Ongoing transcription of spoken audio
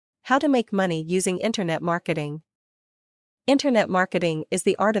How to make money using internet marketing. Internet marketing is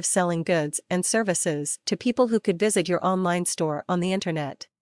the art of selling goods and services to people who could visit your online store on the internet.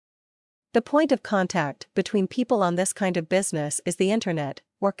 The point of contact between people on this kind of business is the internet,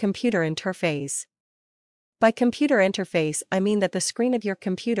 or computer interface. By computer interface, I mean that the screen of your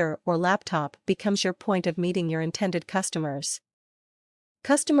computer or laptop becomes your point of meeting your intended customers.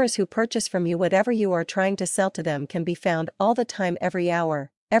 Customers who purchase from you whatever you are trying to sell to them can be found all the time, every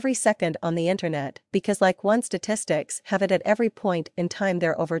hour, every second on the internet, because like one statistics have it at every point in time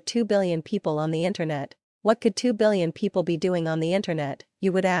there are over 2 billion people on the internet. What could 2 billion people be doing on the internet,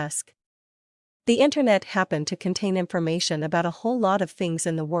 you would ask? The internet happened to contain information about a whole lot of things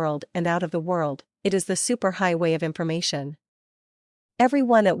in the world and out of the world. It is the superhighway of information.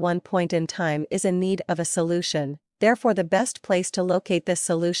 Everyone at one point in time is in need of a solution. Therefore, the best place to locate this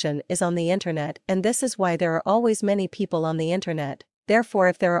solution is on the internet, and this is why there are always many people on the internet. Therefore,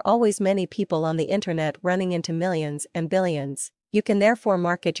 if there are always many people on the internet running into millions and billions, you can therefore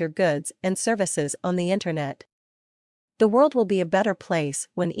market your goods and services on the internet. The world will be a better place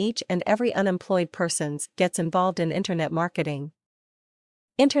when each and every unemployed person gets involved in internet marketing.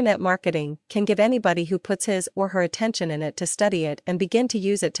 Internet marketing can give anybody who puts his or her attention in it to study it and begin to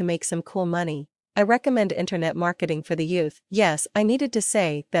use it to make some cool money. I recommend internet marketing for the youth. Yes, I needed to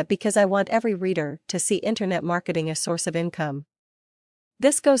say that because I want every reader to see internet marketing a source of income.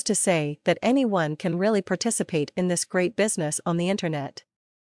 This goes to say that anyone can really participate in this great business on the internet.